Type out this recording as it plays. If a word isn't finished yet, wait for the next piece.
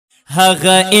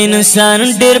hagha insan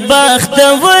ډیر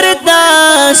بختور دا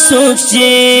څوک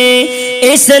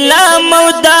چې اسلام او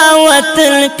دا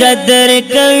وطن قدر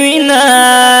کوي نا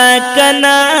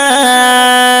کنا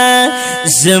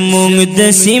زمونږ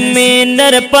د سیمې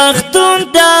نر پښتون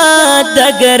دا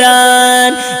د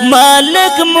ګران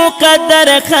مالک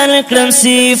مقدر خلق کړم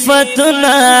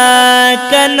صفتنا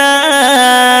کنا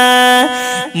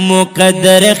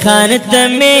مقدر خان ته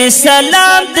می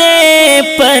سلام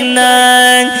دې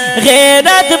پنان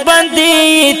غیرت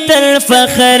بندي تل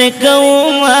فخر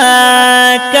کوم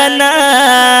کنا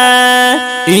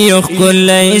یو کل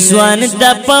ځوان د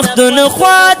پښتون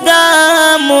خوا دا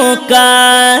موکا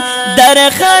در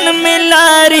خان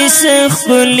ملاري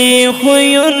سخلی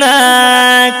خوینا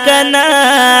کنا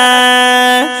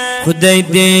خدای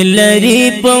دې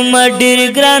لري په مډیر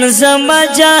ګران زما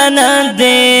جانان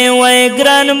دې وای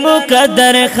ګران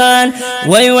مقدر خان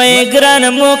وای ګران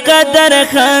مقدر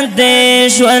خان دې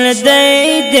ژوند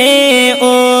دې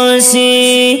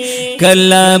اوسي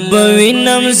کلا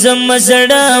بوینم زما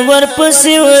زړه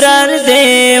ورپسې وران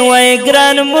دې وای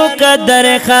ګران مقدر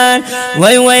خان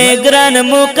وای ګران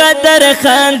مقدر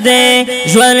خان دې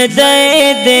ژوند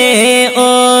دې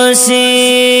اوسي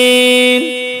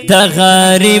د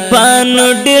غریبانو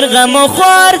ډیر غم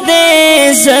خور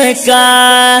دې زکا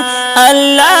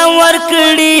الله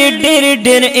ورکړي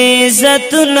ډیر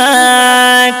عزتنا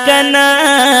کنا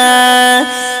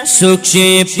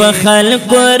سوکشي په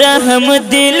خلکو رحم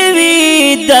دل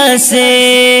وی داسه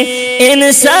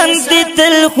انسان دې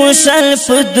تل خوشال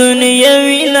په دنیا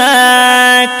وینا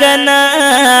کنا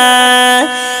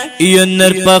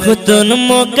ینر پختون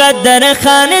مقدر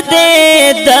خان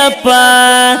دې دپا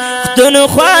ختون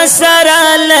خوا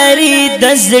سره لري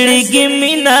د زړګي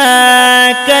مینا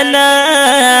کنا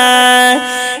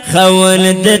خول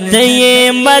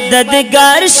دته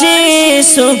مددگار شي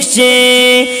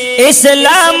سوکشي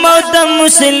اسلام او د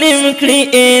مسلم کړي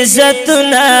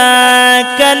عزتنا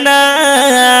کنا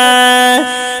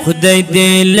خدای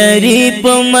دې لري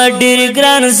په مډیر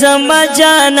ګران زما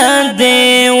جانان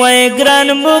دې وای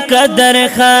ګران مقدر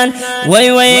خان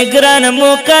وای ګران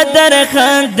مقدر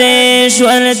خان دې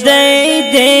ژوند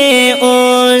دې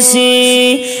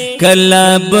اوسي کلا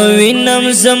بوینم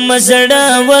زما زړه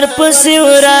ورپسې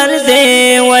وران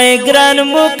دې وای ګران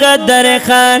مقدر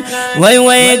خان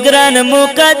وای ګران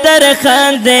مقدر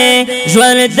خان دې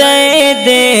ژوند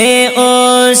دې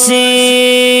اوسي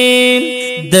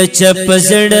د چپ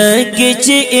زړه کې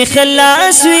چې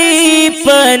اخلاص وي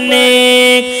پنه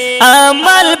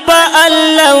عمل په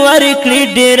الله ورکړي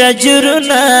ډېر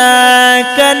اجرنا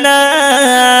کنا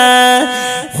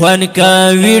خوان کا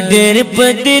وی ډېر په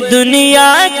دې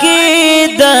دنیا کې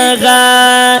دغه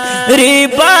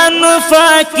غریبانو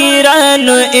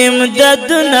فقیرانو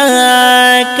امدادنا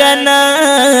کنا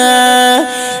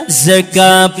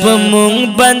زکا په مونږ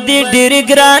باندې ډېر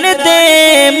ګران دې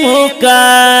موکا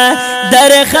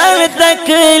در خان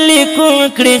تکلی کوم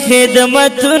کړي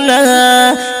خدمتونه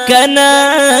کنا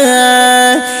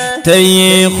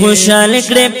ته خوشحال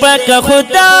کړي پاک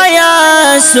خدایا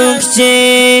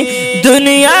سوکشي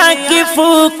دنیا کې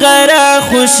فقرا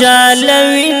خوشحال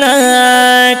وینا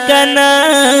کنا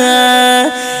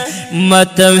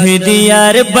متوحد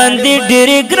یار بندي ډېر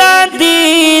ګران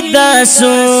دي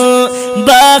داسو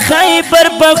باخای پر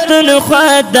پختون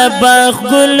خوا د باغ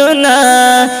ګلونه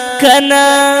کنا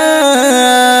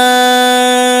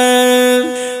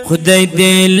خدای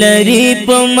دې لري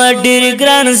په مډیر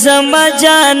ګران زما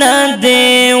جانان دې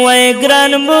وای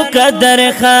ګران مقدر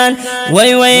خان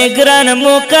وای ګران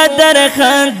مقدر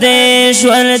خان دې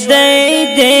ژوند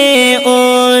دې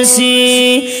اوسي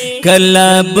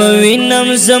کلا بوینم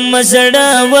زما زړه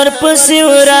ورپسې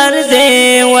وران دې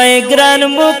وای ګران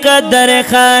مقدر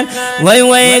خان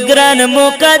وای ګران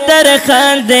مقدر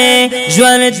خان دې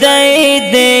ژوند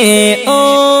دې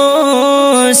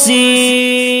اوسي